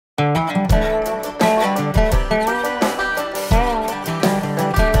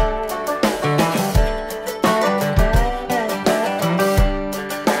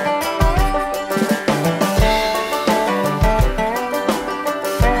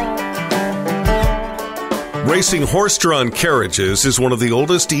Racing horse-drawn carriages is one of the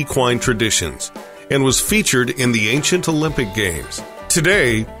oldest equine traditions and was featured in the ancient Olympic Games.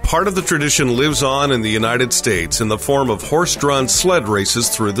 Today, part of the tradition lives on in the United States in the form of horse-drawn sled races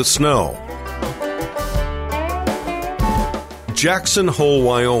through the snow. Jackson Hole,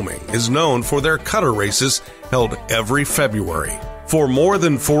 Wyoming is known for their cutter races held every February. For more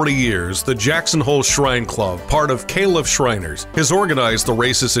than 40 years, the Jackson Hole Shrine Club, part of Caleb Shriners, has organized the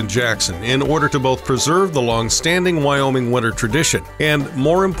races in Jackson in order to both preserve the long-standing Wyoming winter tradition and,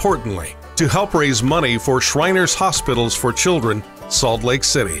 more importantly, to help raise money for Shriners Hospitals for Children, Salt Lake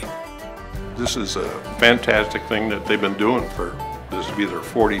City. This is a fantastic thing that they've been doing this will be their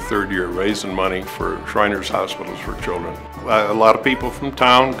 43rd year raising money for Shriners Hospitals for Children. A lot of people from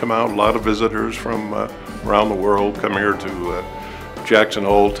town come out, a lot of visitors from around the world come here to Jackson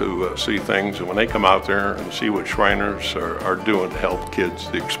Hole to see things, and when they come out there and see what Shriners are doing to help kids,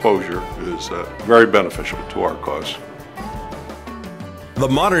 the exposure is very beneficial to our cause. The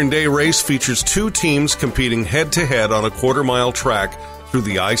modern-day race features two teams competing head-to-head on a quarter-mile track through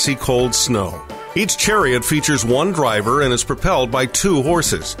the icy cold snow. Each chariot features one driver and is propelled by two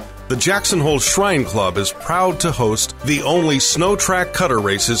horses. The Jackson Hole Shrine Club is proud to host the only snow track cutter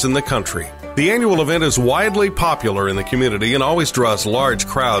races in the country. The annual event is widely popular in the community and always draws large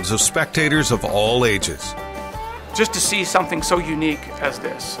crowds of spectators of all ages. Just to see something so unique as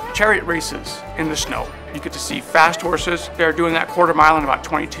this, chariot races in the snow. You get to see fast horses. They're doing that quarter mile in about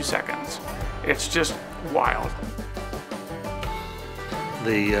 22 seconds. It's just wild.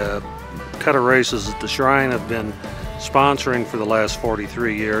 The cutter races at the Shrine have been sponsoring for the last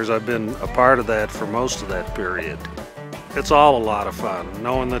 43 years. I've been a part of that for most of that period. It's all a lot of fun,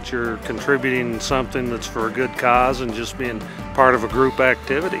 knowing that you're contributing something that's for a good cause and just being part of a group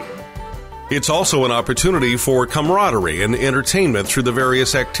activity. It's also an opportunity for camaraderie and entertainment through the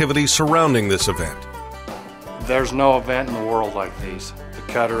various activities surrounding this event. There's no event in the world like these. The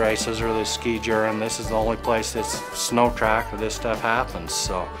cutter races or the ski juring, this is the only place that's snow track where this stuff happens.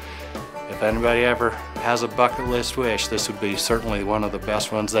 So if anybody ever has a bucket list wish, this would be certainly one of the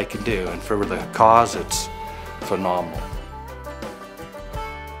best ones they can do. And for the cause, it's phenomenal.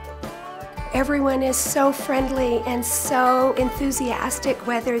 Everyone is so friendly and so enthusiastic,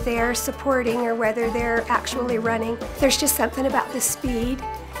 whether they're supporting or whether they're actually running. There's just something about the speed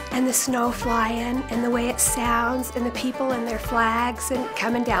and the snow flying and the way it sounds and the people and their flags and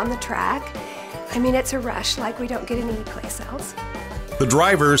coming down the track. I mean, it's a rush like we don't get anyplace else. The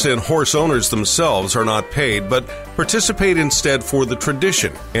drivers and horse owners themselves are not paid, but participate instead for the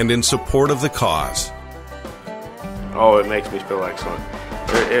tradition and in support of the cause. Oh, it makes me feel excellent.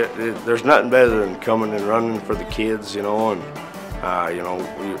 There's nothing better than coming and running for the kids, you know, and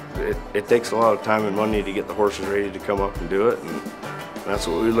it takes a lot of time and money to get the horses ready to come up and do it, and that's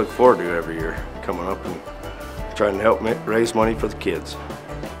what we look forward to every year, coming up and trying to help raise money for the kids.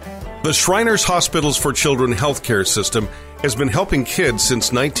 The Shriners Hospitals for Children healthcare system has been helping kids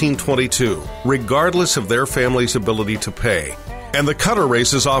since 1922, regardless of their family's ability to pay. And the cutter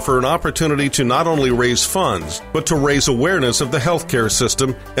races offer an opportunity to not only raise funds, but to raise awareness of the healthcare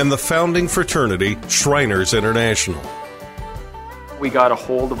system and the founding fraternity, Shriners International. We got a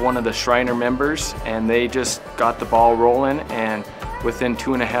hold of one of the Shriner members, and they just got the ball rolling, and within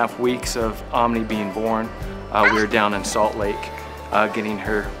 2.5 weeks of Omni being born, we were down in Salt Lake getting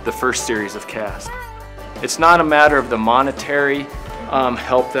her the first series of casts. It's not a matter of the monetary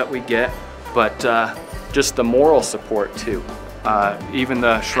help that we get, but just the moral support too. Even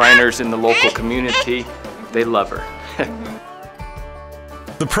the Shriners in the local community, they love her.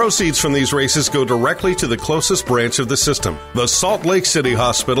 The proceeds from these races go directly to the closest branch of the system, the Salt Lake City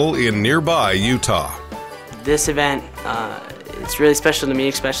Hospital in nearby Utah. This event, it's really special to me,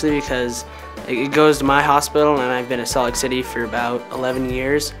 especially because it goes to my hospital, and I've been at Salt Lake City for about 11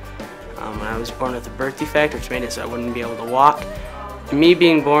 years. I was born with a birth defect, which made it so I wouldn't be able to walk. Me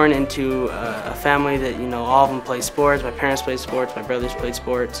being born into a family that, you know, all of them play sports, my parents played sports, my brothers played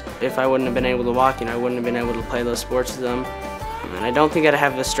sports. If I wouldn't have been able to walk, you know, I wouldn't have been able to play those sports with them. And I don't think I'd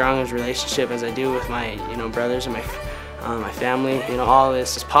have as strong a relationship as I do with my, you know, brothers and my family. You know, all of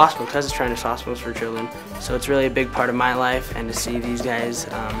this is possible because of Shriners Hospitals for Children. So it's really a big part of my life, and to see these guys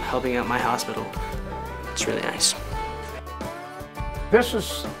helping out my hospital, it's really nice. This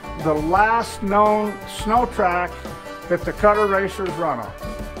is the last known snow track that the cutter racers run on.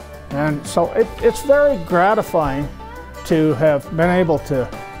 And so it's very gratifying to have been able to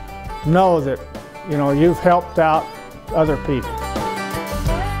know that, you know, you've helped out other people.